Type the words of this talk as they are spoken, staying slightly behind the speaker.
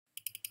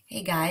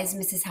Hey guys,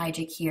 Mrs.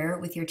 Hijic here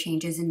with your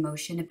Changes in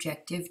Motion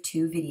Objective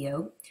 2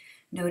 video.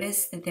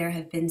 Notice that there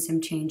have been some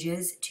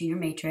changes to your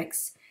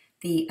matrix.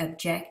 The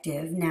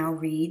objective now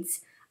reads,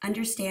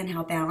 understand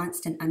how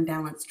balanced and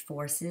unbalanced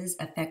forces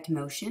affect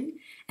motion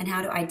and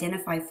how to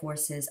identify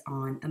forces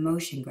on a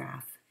motion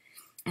graph.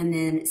 And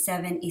then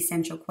 7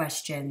 essential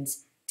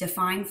questions.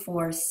 Define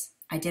force,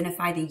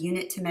 identify the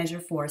unit to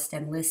measure force,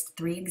 and list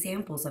 3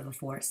 examples of a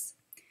force.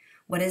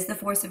 What is the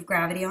force of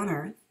gravity on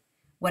Earth?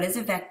 What is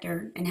a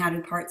vector, and how do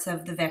parts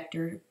of the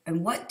vector,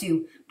 and what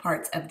do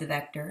parts of the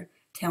vector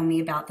tell me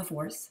about the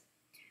force?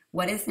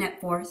 What is net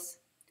force?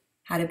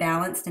 How do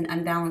balanced and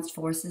unbalanced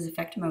forces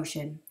affect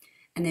motion?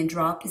 And then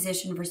draw a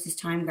position versus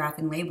time graph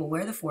and label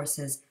where the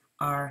forces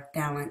are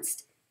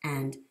balanced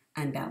and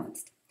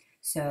unbalanced.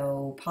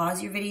 So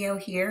pause your video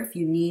here if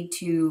you need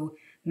to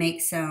make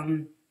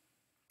some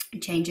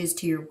changes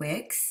to your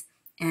Wix,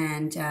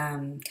 and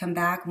come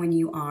back when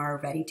you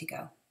are ready to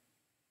go.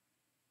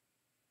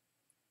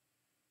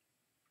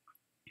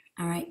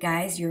 All right,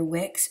 guys, your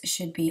Wix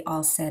should be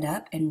all set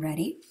up and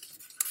ready.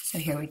 So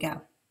here we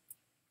go.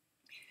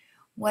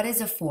 What is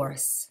a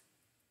force?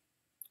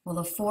 Well,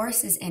 a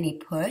force is any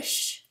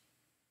push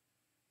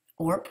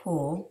or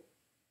pull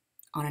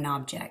on an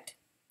object.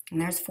 And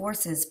there's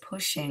forces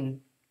pushing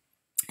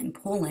and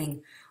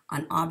pulling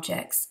on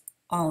objects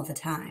all the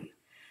time.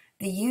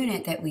 The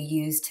unit that we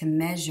use to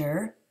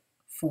measure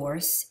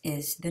force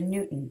is the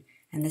Newton,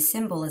 and the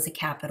symbol is a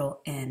capital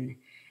N.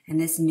 And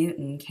this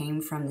Newton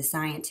came from the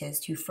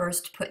scientist who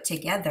first put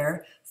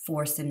together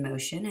force and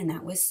motion, and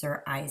that was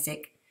Sir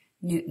Isaac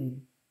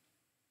Newton.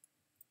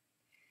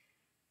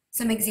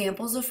 Some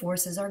examples of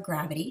forces are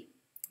gravity,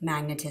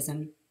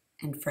 magnetism,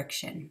 and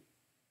friction.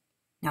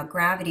 Now,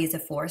 gravity is a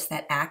force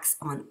that acts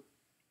on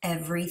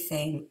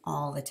everything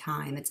all the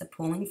time. It's a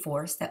pulling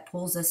force that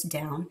pulls us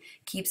down,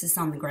 keeps us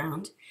on the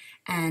ground,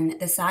 and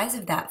the size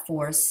of that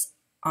force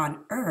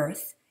on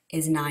Earth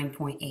is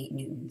 9.8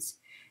 newtons.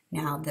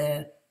 Now,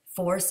 the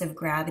force of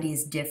gravity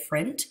is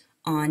different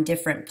on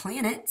different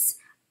planets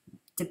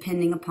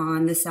depending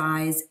upon the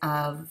size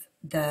of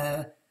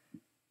the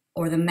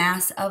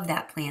mass of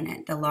that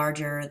planet. The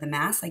larger the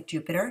mass, like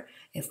Jupiter,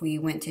 if we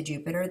went to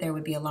Jupiter, there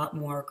would be a lot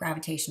more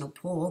gravitational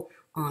pull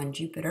on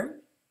Jupiter.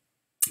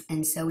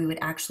 And so we would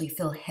actually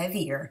feel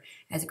heavier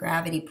as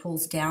gravity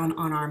pulls down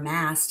on our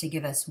mass to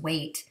give us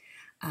weight.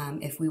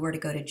 If we were to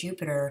go to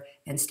Jupiter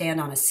and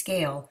stand on a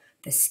scale,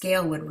 the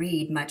scale would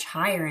read much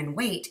higher in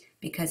weight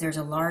because there's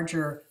a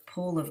larger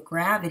pull of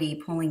gravity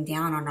pulling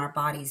down on our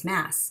body's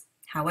mass.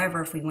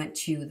 However, if we went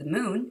to the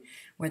moon,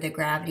 where the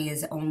gravity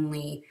is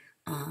only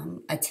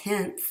a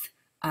tenth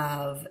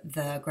of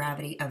the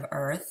gravity of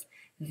Earth,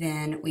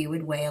 then we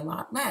would weigh a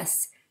lot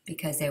less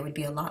because there would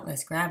be a lot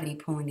less gravity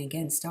pulling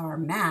against our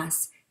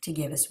mass to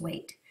give us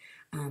weight.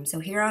 So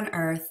here on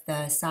Earth,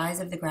 the size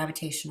of the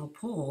gravitational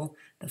pull,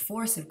 the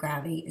force of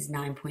gravity, is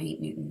 9.8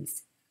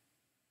 newtons.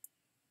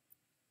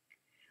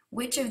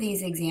 Which of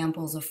these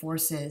examples of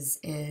forces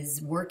is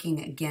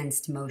working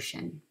against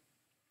motion?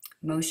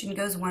 Motion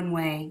goes one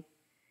way,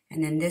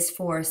 and then this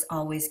force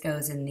always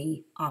goes in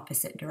the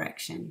opposite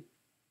direction.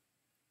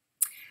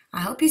 I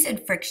hope you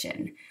said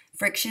friction.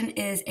 Friction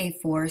is a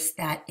force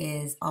that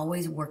is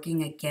always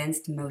working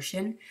against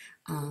motion.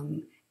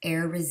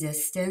 Air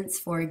resistance,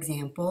 for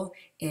example,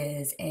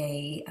 is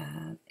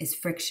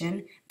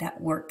friction that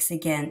works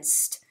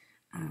against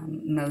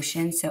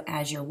motion. So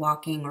as you're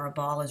walking, or a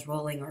ball is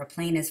rolling, or a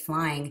plane is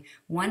flying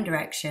one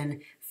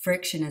direction,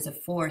 friction is a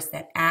force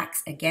that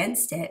acts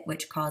against it,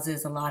 which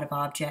causes a lot of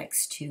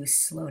objects to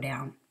slow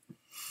down.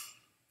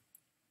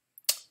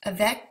 A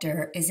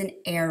vector is an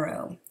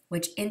arrow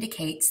which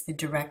indicates the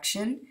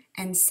direction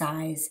and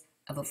size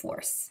of a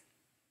force.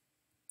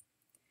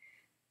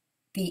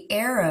 The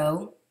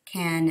arrow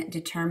can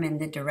determine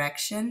the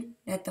direction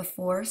that the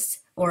force,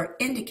 or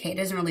indicate,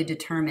 doesn't really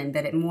determine,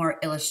 but it more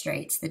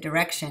illustrates the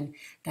direction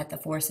that the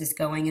force is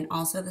going, and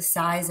also the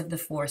size of the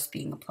force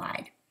being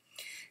applied.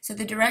 So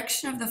the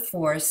direction of the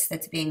force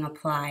that's being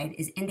applied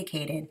is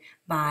indicated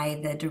by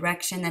the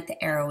direction that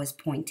the arrow is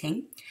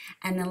pointing,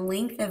 and the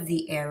length of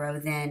the arrow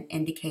then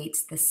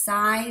indicates the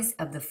size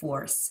of the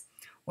force,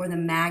 or the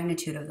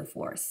magnitude of the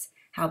force,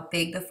 how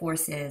big the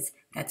force is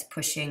that's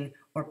pushing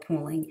or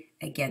pulling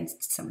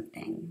against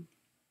something.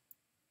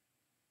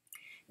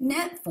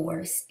 Net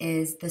force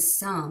is the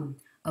sum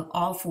of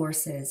all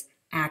forces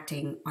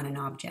acting on an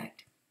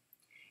object.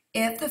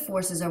 If the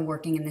forces are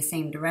working in the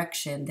same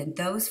direction, then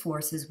those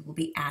forces will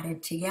be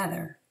added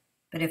together.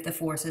 But if the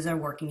forces are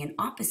working in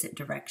opposite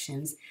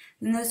directions,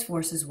 then those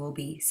forces will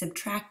be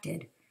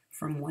subtracted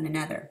from one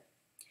another.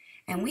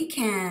 And we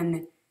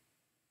can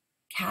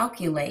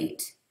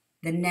calculate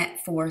the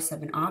net force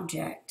of an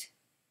object,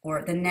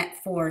 or the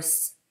net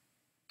force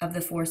of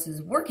the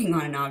forces working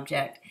on an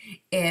object,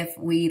 if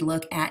we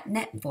look at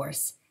net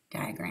force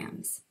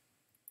diagrams.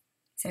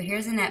 So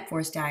here's a net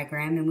force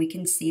diagram, and we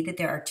can see that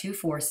there are 2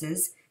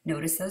 forces.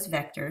 Notice those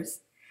vectors.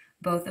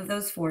 Both of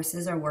those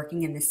forces are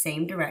working in the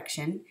same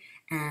direction,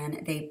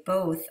 and they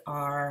both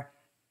are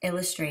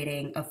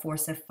illustrating a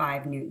force of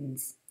 5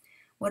 newtons.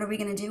 What are we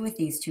going to do with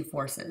these two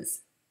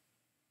forces?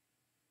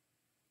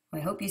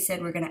 Well, I hope you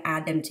said we're going to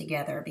add them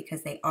together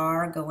because they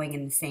are going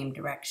in the same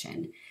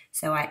direction.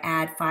 So I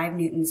add 5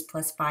 newtons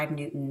plus 5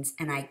 newtons,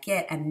 and I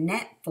get a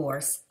net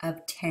force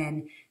of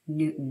 10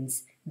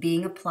 newtons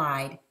being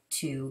applied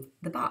to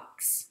the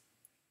box.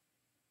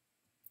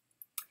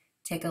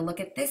 Take a look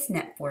at this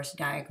net force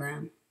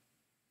diagram.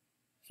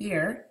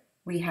 Here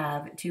we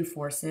have two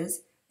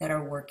forces that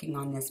are working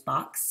on this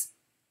box,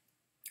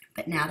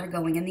 but now they're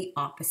going in the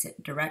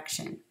opposite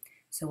direction.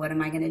 So what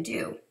am I going to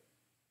do?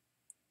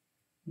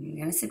 I'm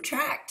going to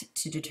subtract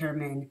to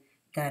determine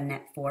the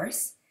net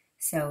force.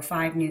 So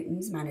 5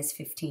 newtons minus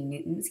 15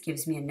 newtons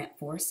gives me a net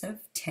force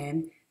of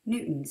 10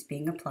 newtons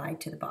being applied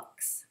to the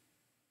box.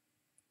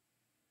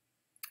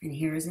 And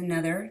here's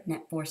another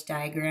net force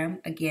diagram.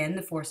 Again,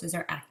 the forces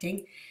are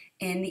acting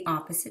in the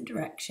opposite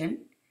direction.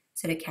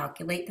 So to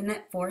calculate the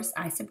net force,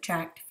 I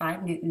subtract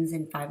 5 newtons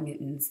and 5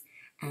 newtons,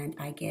 and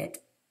I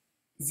get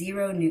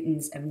 0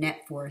 newtons of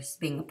net force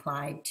being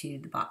applied to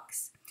the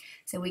box.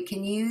 So we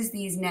can use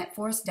these net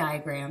force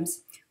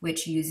diagrams,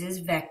 which uses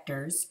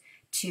vectors,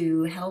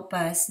 to help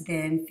us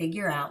then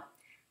figure out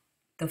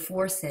the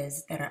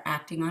forces that are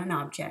acting on an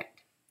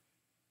object.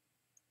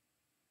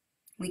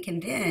 We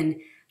can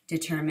then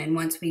determine,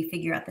 once we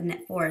figure out the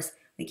net force,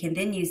 we can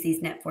then use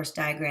these net force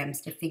diagrams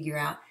to figure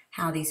out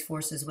how these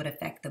forces would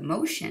affect the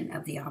motion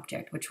of the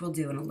object, which we'll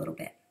do in a little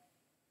bit.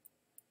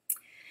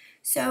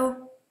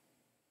 So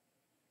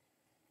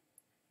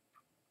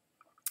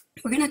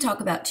we're going to talk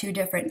about two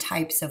different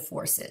types of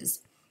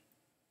forces.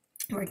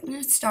 We're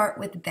going to start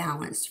with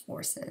balanced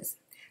forces.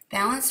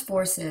 Balanced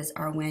forces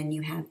are when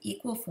you have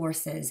equal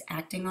forces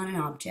acting on an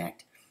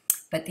object,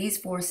 but these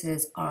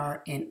forces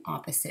are in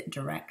opposite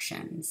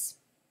directions.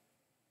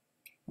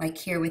 Like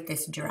here with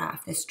this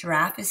giraffe. This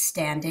giraffe is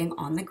standing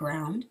on the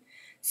ground,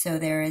 so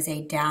there is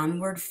a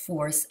downward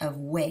force of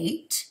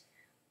weight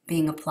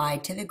being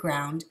applied to the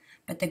ground,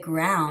 but the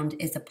ground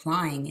is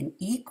applying an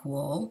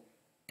equal,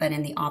 but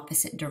in the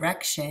opposite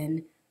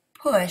direction,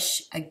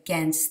 push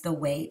against the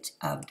weight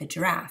of the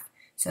giraffe.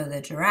 So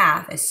the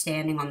giraffe is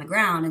standing on the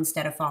ground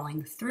instead of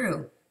falling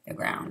through the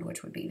ground,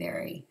 which would be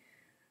very,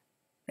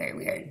 very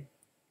weird.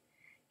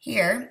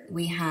 Here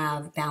we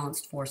have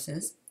balanced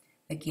forces.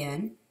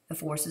 Again, the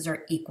forces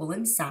are equal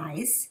in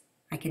size.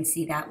 I can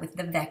see that with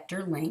the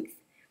vector length,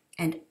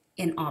 and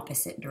in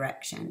opposite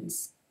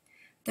directions.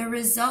 The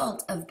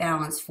result of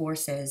balanced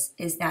forces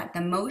is that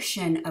the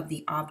motion of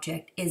the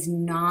object is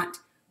not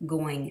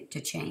going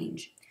to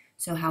change.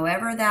 So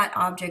however that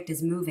object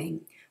is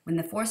moving, when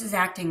the forces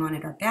acting on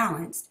it are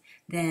balanced,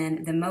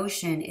 then the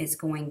motion is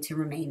going to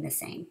remain the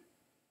same.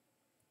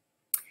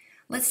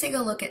 Let's take a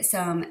look at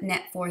some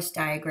net force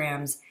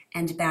diagrams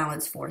and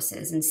balance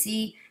forces and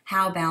see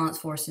how balance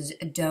forces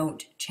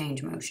don't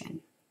change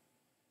motion.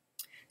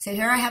 So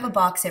here I have a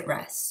box at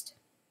rest.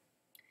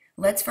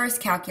 Let's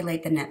first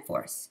calculate the net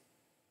force.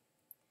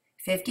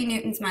 50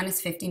 newtons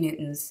minus 50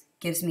 newtons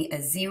gives me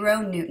a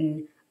 0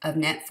 newton of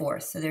net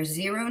force. So there's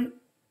 0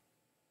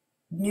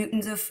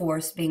 newtons of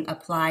force being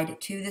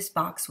applied to this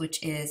box,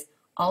 which is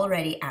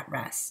already at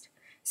rest.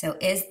 So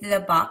is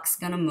the box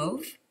going to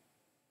move?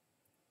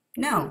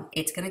 No,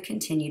 it's going to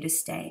continue to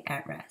stay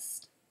at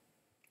rest.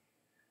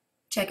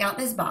 Check out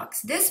this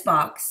box. This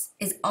box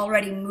is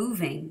already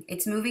moving.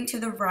 It's moving to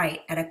the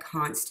right at a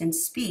constant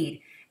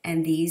speed,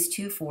 and these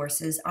two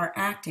forces are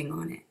acting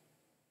on it.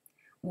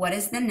 What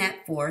is the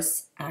net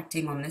force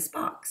acting on this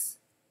box?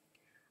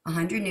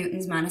 100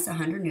 newtons minus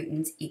 100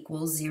 newtons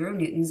equals 0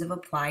 newtons of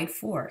applied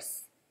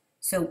force.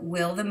 So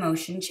will the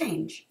motion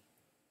change?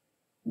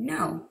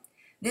 No.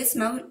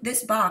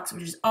 This box,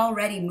 which is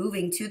already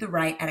moving to the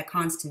right at a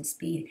constant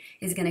speed,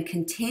 is going to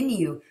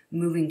continue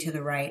moving to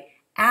the right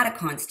at a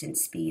constant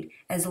speed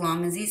as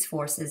long as these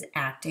forces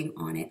acting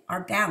on it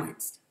are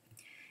balanced.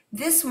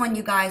 This one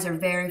you guys are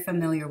very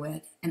familiar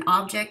with. An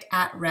object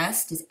at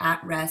rest is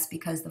at rest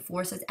because the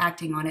forces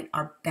acting on it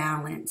are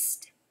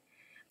balanced.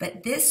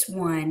 But this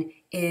one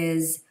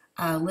is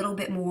a little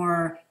bit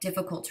more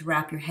difficult to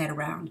wrap your head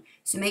around.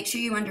 So make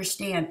sure you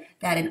understand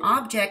that an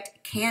object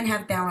can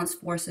have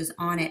balanced forces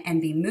on it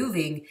and be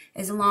moving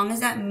as long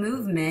as that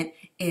movement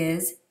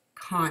is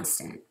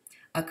constant.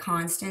 A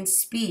constant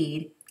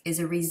speed is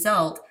a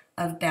result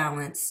of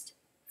balanced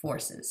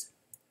forces.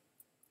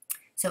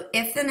 So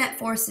if the net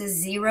force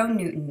is 0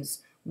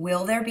 newtons,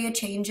 will there be a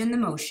change in the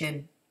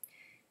motion?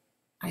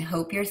 I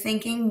hope you're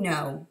thinking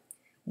no.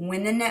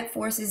 When the net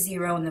force is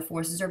 0 and the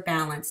forces are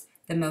balanced,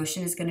 the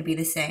motion is going to be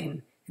the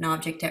same. An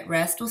object at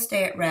rest will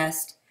stay at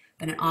rest,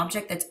 but an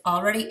object that's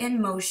already in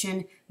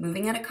motion,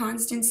 moving at a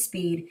constant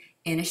speed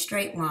in a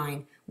straight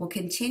line, will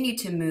continue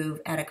to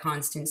move at a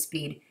constant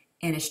speed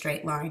in a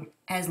straight line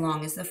as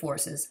long as the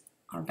forces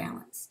are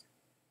balanced.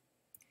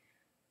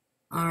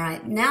 All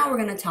right, now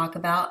we're going to talk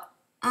about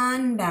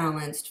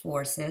unbalanced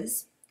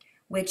forces,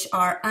 which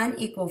are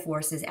unequal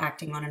forces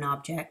acting on an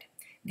object.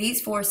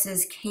 These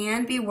forces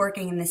can be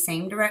working in the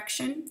same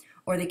direction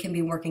or they can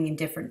be working in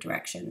different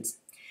directions.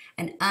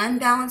 And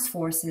unbalanced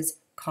forces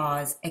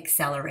cause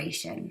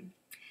acceleration.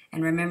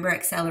 And remember,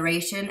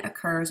 acceleration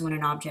occurs when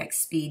an object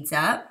speeds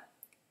up,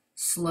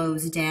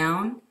 slows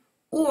down,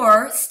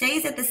 or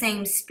stays at the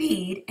same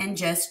speed and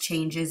just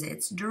changes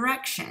its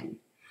direction.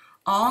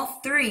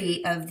 All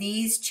three of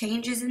these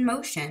changes in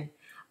motion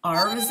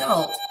are a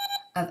result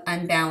of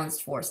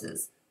unbalanced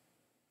forces.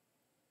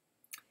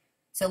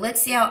 So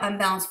let's see how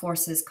unbalanced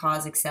forces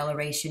cause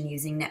acceleration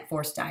using net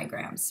force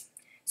diagrams.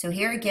 So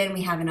here again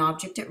we have an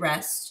object at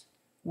rest.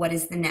 What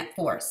is the net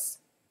force?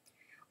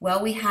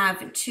 Well, we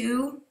have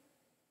two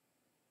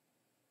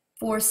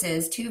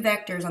forces, two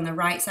vectors on the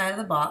right side of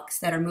the box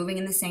that are moving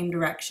in the same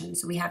direction.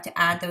 So we have to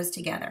add those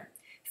together.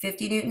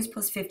 50 newtons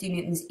plus 50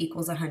 newtons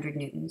equals 100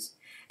 newtons.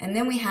 And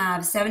then we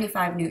have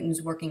 75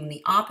 newtons working in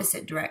the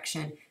opposite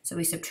direction. So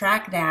we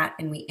subtract that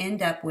and we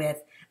end up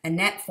with a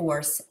net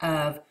force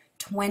of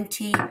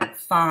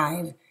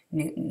 25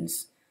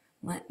 newtons.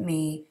 Let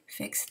me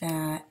fix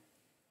that.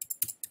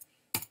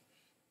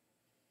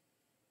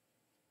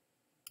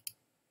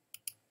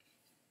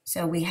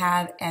 So we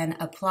have an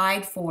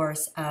applied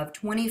force of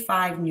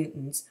 25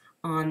 newtons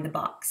on the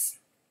box.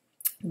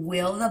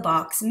 Will the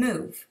box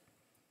move?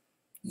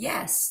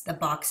 Yes, the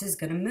box is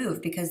going to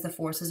move because the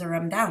forces are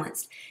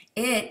unbalanced.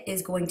 It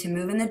is going to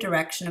move in the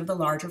direction of the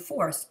larger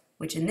force,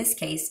 which in this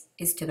case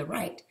is to the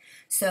right.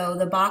 So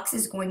the box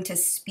is going to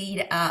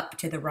speed up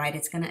to the right.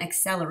 It's going to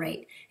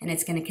accelerate, and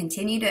it's going to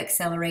continue to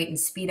accelerate and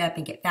speed up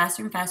and get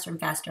faster and faster and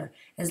faster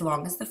as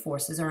long as the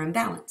forces are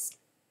unbalanced.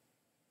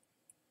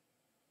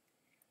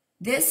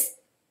 This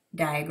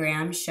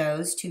diagram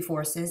shows two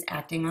forces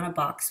acting on a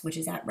box which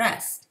is at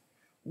rest.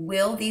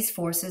 Will these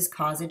forces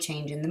cause a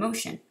change in the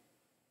motion?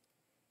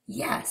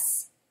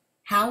 Yes.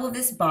 How will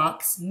this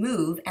box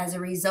move as a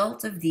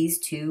result of these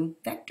two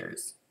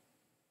vectors?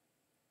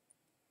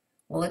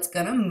 Well, it's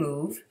going to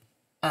move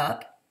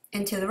up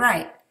and to the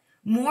right.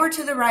 More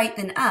to the right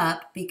than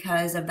up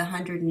because of the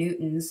 100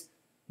 newtons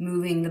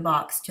moving the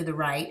box to the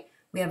right.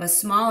 We have a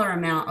smaller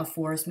amount of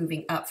force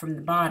moving up from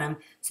the bottom,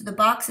 so the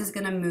box is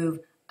going to move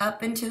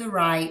up and to the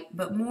right,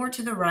 but more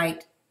to the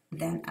right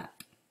than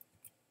up.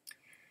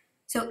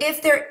 So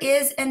if there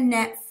is a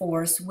net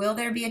force, will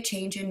there be a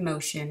change in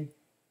motion?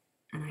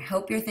 And I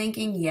hope you're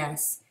thinking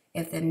yes.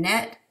 If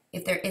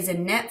there is a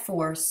net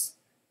force,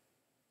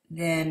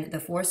 then the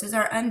forces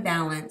are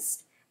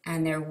unbalanced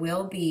and there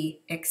will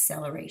be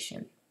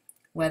acceleration,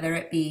 whether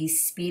it be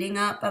speeding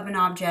up of an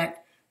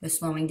object, the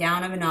slowing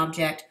down of an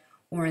object,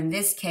 or in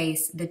this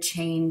case, the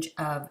change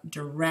of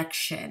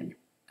direction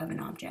of an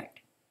object.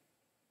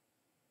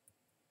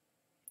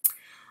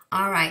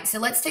 All right, so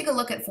let's take a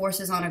look at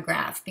forces on a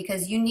graph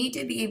because you need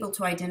to be able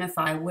to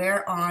identify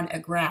where on a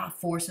graph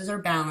forces are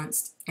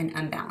balanced and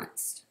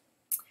unbalanced.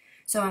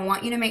 So I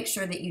want you to make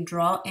sure that you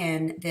draw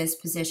in this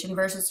position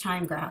versus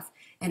time graph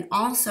and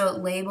also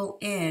label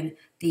in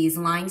these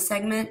line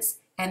segments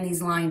and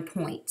these line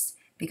points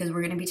because we're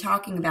going to be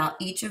talking about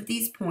each of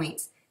these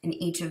points and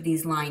each of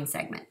these line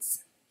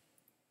segments.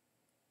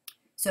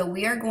 So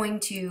we are going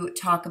to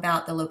talk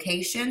about the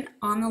location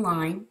on the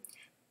line.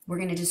 We're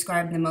going to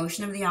describe the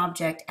motion of the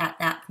object at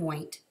that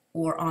point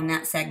or on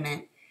that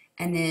segment,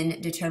 and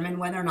then determine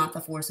whether or not the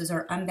forces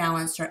are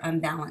unbalanced or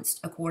unbalanced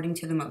according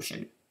to the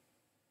motion.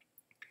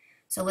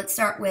 So let's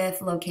start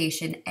with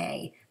location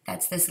A.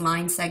 That's this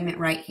line segment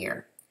right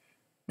here.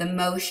 The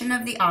motion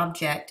of the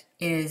object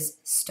is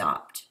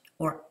stopped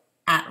or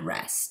at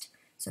rest.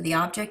 So the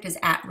object is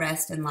at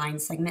rest in line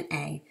segment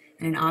A,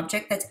 and an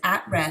object that's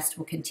at rest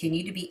will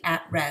continue to be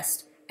at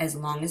rest as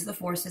long as the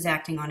forces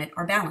acting on it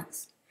are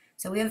balanced.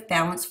 So we have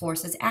balanced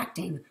forces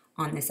acting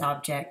on this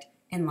object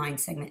in line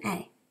segment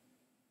A.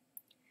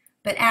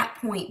 But at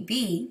point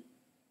B,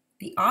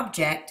 the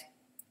object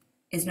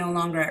is no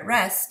longer at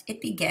rest, it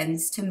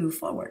begins to move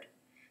forward.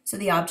 So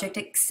the object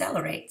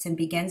accelerates and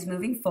begins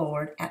moving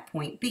forward at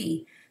point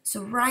B.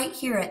 So right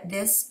here at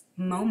this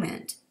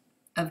moment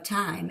of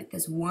time, at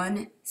this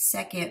 1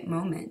 second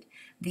moment,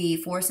 the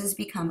forces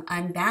become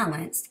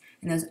unbalanced,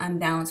 and those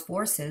unbalanced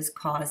forces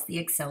cause the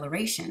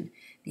acceleration.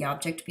 The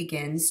object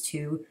begins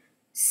to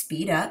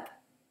speed up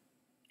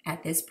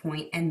at this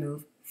point and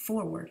move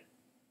forward.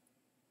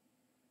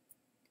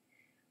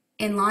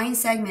 In line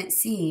segment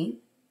C,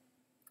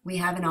 we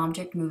have an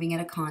object moving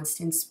at a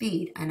constant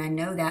speed, and I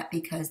know that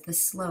because the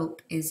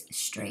slope is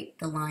straight.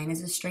 The line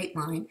is a straight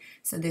line,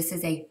 so this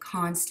is a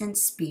constant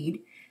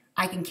speed.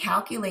 I can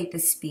calculate the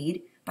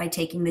speed by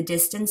taking the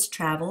distance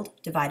traveled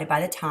divided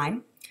by the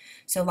time.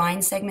 So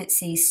line segment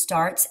C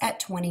starts at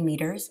 20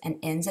 meters and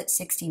ends at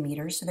 60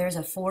 meters. So there's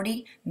a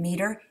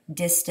 40-meter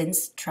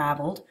distance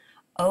traveled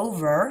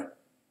over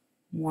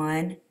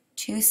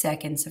 2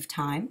 seconds of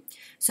time.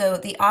 So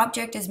the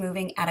object is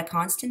moving at a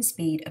constant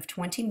speed of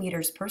 20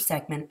 meters per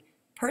second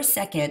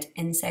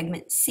in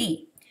segment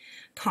C.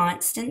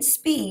 Constant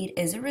speed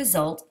is a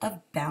result of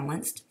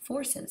balanced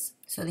forces.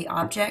 So the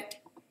object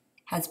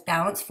has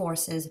balanced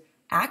forces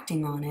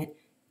acting on it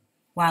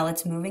while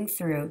it's moving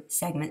through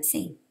segment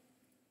C.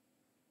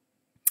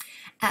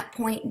 At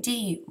point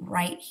D,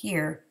 right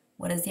here,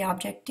 what does the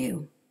object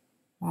do?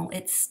 Well,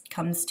 it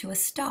comes to a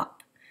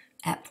stop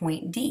at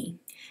point D.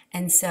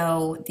 And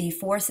so the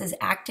forces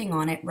acting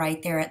on it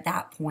right there at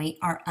that point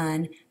are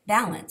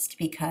unbalanced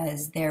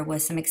because there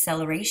was some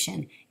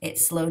acceleration. It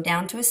slowed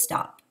down to a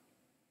stop.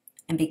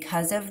 And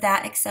because of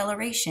that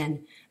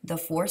acceleration, the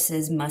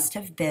forces must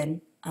have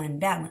been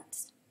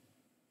unbalanced.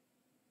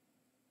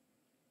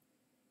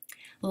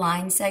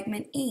 Line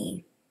segment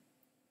E.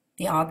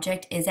 The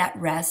object is at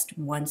rest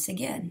once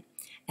again.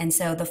 And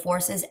so the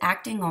forces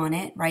acting on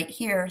it right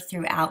here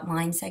throughout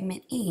line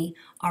segment E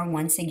are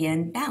once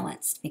again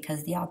balanced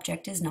because the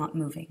object is not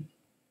moving.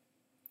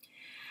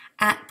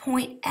 At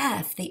point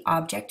F, the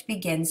object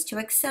begins to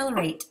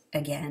accelerate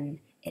again.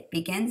 It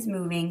begins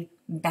moving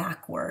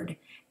backward.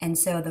 And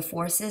so the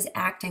forces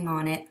acting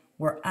on it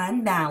were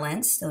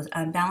unbalanced. Those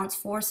unbalanced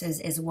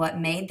forces is what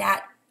made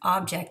that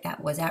object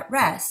that was at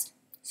rest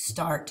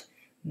start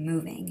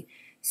moving.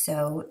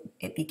 So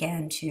it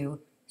began to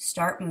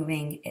start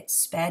moving. It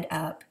sped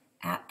up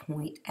at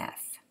point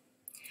F.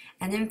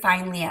 And then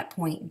finally at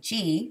point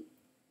G,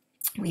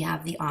 we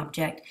have the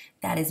object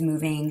that is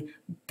moving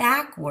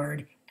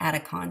backward at a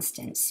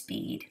constant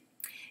speed.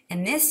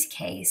 In this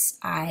case,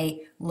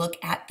 I look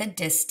at the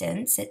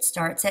distance. It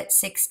starts at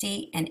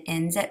 60 and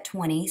ends at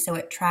 20, so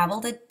it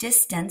traveled a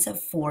distance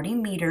of 40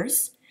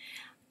 meters,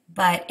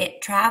 but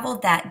it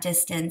traveled that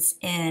distance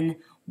in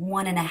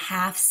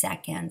 1.5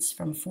 seconds,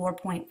 from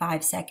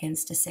 4.5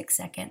 seconds to 6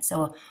 seconds.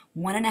 So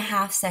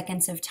 1.5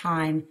 seconds of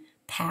time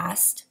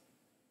passed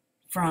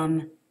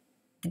from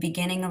the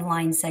beginning of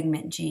line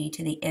segment G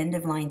to the end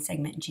of line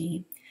segment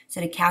G. So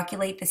to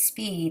calculate the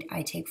speed,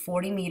 I take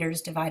 40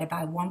 meters divided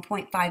by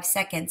 1.5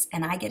 seconds,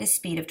 and I get a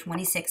speed of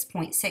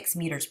 26.6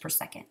 meters per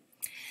second.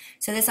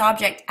 So this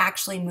object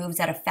actually moves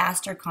at a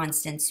faster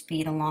constant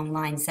speed along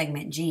line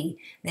segment G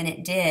than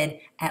it did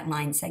at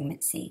line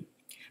segment C.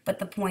 But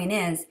the point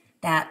is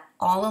that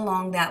all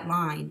along that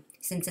line,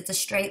 since it's a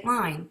straight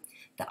line,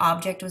 the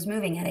object was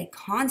moving at a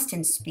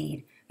constant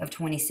speed of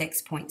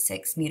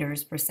 26.6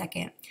 meters per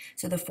second.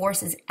 So the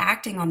forces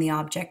acting on the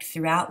object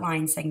throughout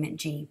line segment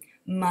G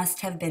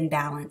must have been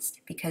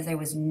balanced because there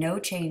was no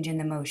change in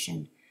the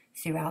motion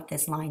throughout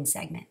this line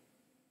segment.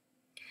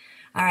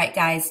 All right,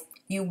 guys,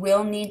 you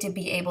will need to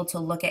be able to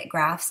look at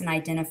graphs and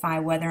identify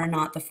whether or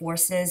not the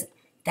forces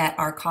that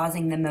are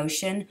causing the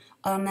motion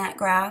on that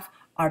graph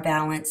are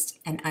balanced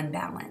and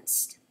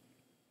unbalanced.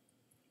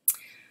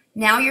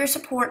 Now your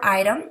support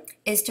item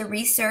is to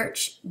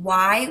research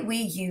why we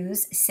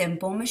use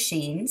simple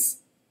machines,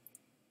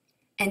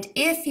 and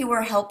if you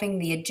are helping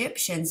the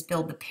Egyptians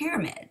build the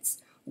pyramids,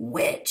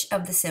 which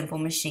of the simple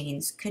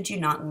machines could you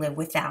not live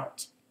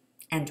without,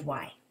 and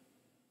why?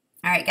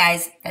 All right,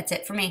 guys, that's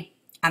it for me.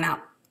 I'm out.